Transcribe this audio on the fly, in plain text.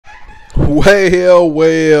Well,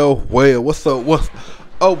 what's up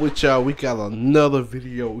with y'all? We got another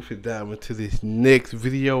video. We should dive into this next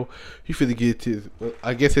video. You finna get to,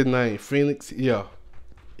 I guess his name Phix. Yeah,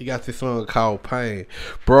 he got this song called Pain.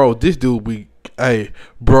 Bro, this dude be,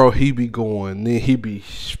 he be going, then he be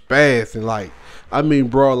spazzing like,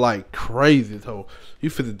 bro, like crazy. So you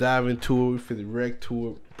finna dive into it, we finna wreck to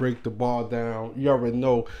it, break the ball down. You already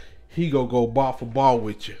know he gonna go ball for ball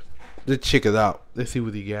with you. Let's check it out. Let's see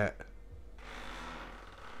what he got.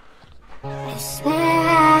 I swear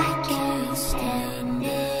I can't stand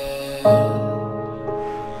it.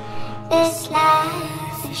 This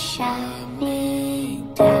life is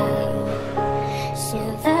shining down.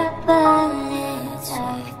 Silver bullets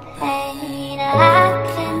of pain. I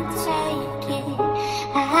can't take it.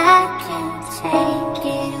 I can't take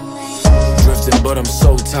it away. Drifting, but I'm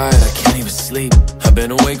so tired I can't even sleep. I've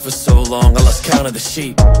been awake for so long, I lost count of the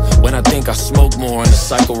sheep. When I think I smoke more and the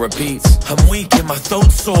cycle repeats. I'm weak and my throat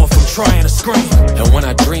sore from trying to scream. And when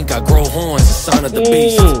I drink, I grow horns, a sign of the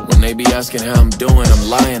beast. When they be asking how I'm doing, I'm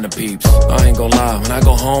lying to peeps. I ain't gonna lie, when I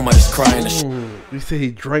go home, I just cry in the You see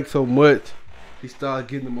he drank so much, he started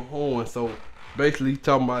getting them a horn. So basically, he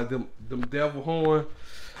talking about them devil horn.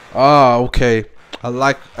 Ah, okay. I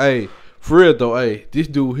like, for real though, this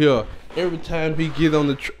dude here, every time he get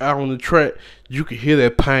on out on the track, you can hear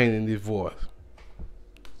that pain in his voice.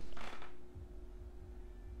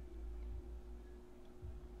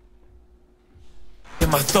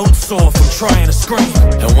 my throat sore from trying to scream.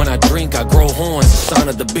 And when I drink, I grow horns, a sign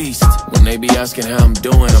of the beast. When they be asking how I'm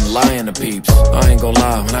doing, I'm lying to peeps. I ain't gonna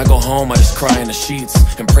lie, when I go home, I just cry in the sheets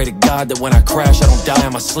and pray to God that when I crash, I don't die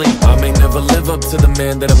in my sleep. I may never live up to the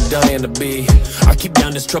man that I'm dying to be. I keep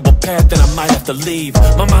down this troubled path and I might have to leave.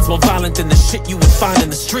 My mind's more violent than the shit you would find in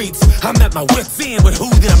the streets. I'm at my wit's end with who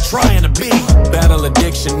that I'm trying to be. Battle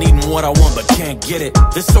addiction, needing what I want but can't get it.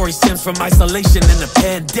 This story stems from isolation and the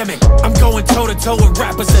pandemic. I'm going toe to toe with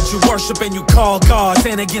rappers that you worship and you call gods,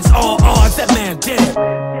 and against all odds, that man did it.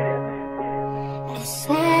 I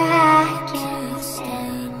swear I can't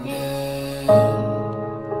stand it.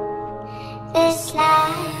 This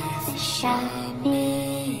life is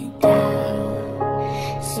shining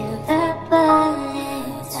down. Silver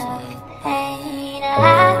bullets of pain. I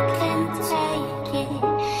can't take it.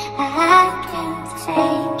 I can't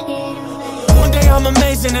take it away. One day I'm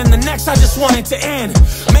amazing and the next I just want it to end.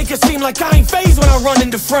 Make it seem like I ain't phased when I run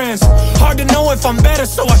into friends. Hard to know if I'm better,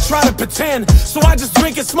 so I try to pretend. So I just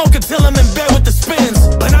drink and smoke until I'm in bed with the spins.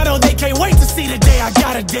 But I know they can't wait to see the day I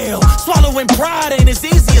got a deal. Swallowing pride ain't as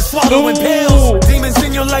easy as swallowing pills. Demons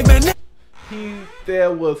in your life, man.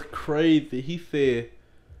 That was crazy. He said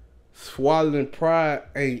swallowing pride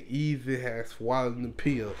ain't easy as swallowing the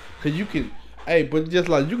pill. Cause you can, but just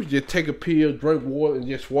like you can just take a pill, drink water, and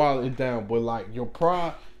just swallow it down. But like your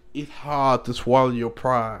pride, it's hard to swallow your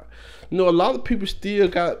pride. You know, a lot of people still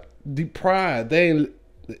got the pride. They ain't,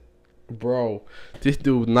 bro. This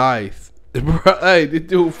dude nice, bro. This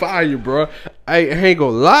dude fire, bro. I ain't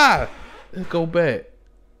gonna lie. Let's go back.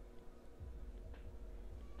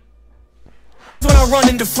 When I run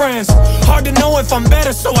into friends, hard to know if I'm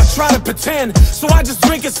better, so I try to pretend. So I just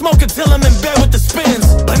drink and smoke until I'm in bed with the spins.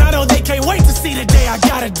 But I know they can't wait to see the day I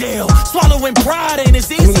got a deal. Swallowing pride ain't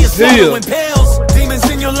as easy as swallowing pills. Demons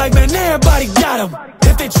in your life, man, everybody got them.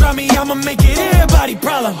 If they try me, I'ma make it everybody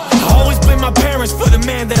problem. I always blame my parents for the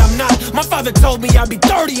man that I'm not. My father told me I'd be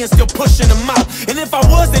 30 and still pushing them out. And if I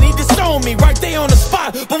was, then he'd disown me right there on the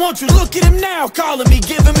spot. But won't you look at him now, calling me,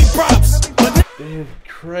 giving me props. But that's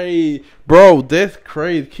crazy, bro. That's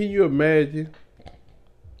crazy. Can you imagine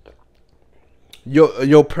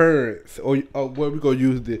your parents, or what we gonna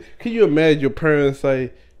use this? Can you imagine your parents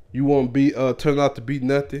say you won't be turn out to be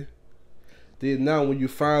nothing? Then now when you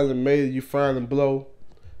finally made it, you finally blow,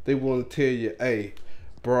 they want to tell you, hey,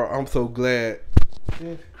 bro, I'm so glad.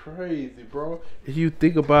 That's crazy, bro. If you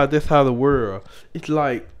think about it, that's how the world. It's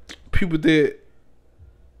like people that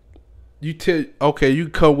you tell, okay, you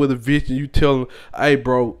come with a vision, you tell them, hey,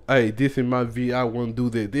 bro, this is my V, I want to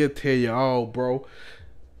do that. They'll tell you, oh, bro,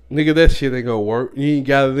 nigga, that shit ain't gonna work. You ain't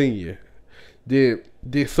got it in you.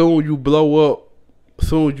 Then soon you blow up,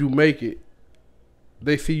 soon as you make it,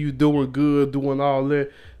 they see you doing good, doing all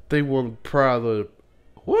that, they want proud of it.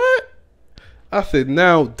 What? I said,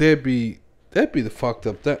 now that be the fucked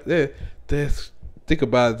up. That's think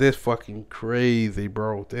about it, that's fucking crazy,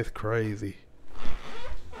 bro. That's crazy.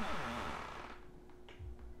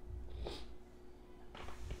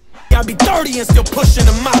 I'd be 30 and still pushing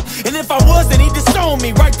him out. And if I was, then he'd disown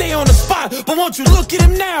me right there on the spot. But won't you look at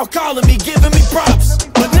him now, calling me, giving me props.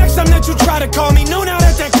 But next time that you try to call me, know now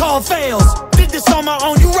that call fails. Did this on my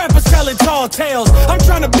own, you rappers telling tall tales. I'm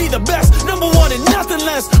trying to be the best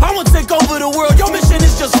best. I wanna take over the world. Your mission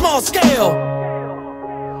is just small scale.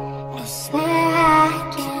 I swear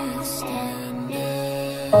I can't stand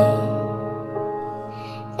it.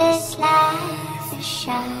 This life is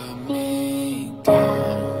shining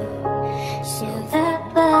down. Silver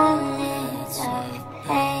bullets of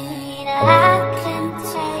pain. I can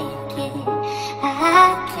take it. I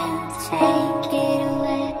can take it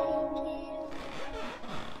away.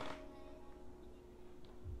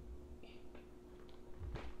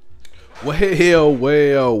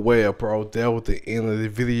 Well, bro. That was the end of the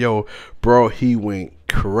video, bro. He went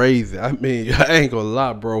crazy. I mean, I ain't gonna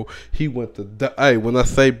lie, bro. He went the hey. When I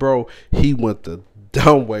say, bro, he went the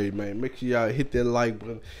dumb way, man. Make sure y'all hit that like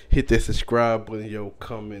button, hit that subscribe button, yo.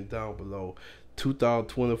 Comment down below.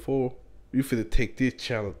 2024, you finna take this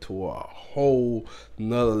channel to a whole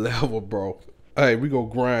nother level, bro. Hey, we gonna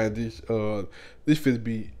grind this. This finna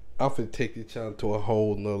be. I'm finna take this channel to a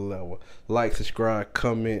whole nother level. Like, subscribe,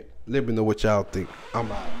 comment. Let me know what y'all think.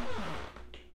 I'm out.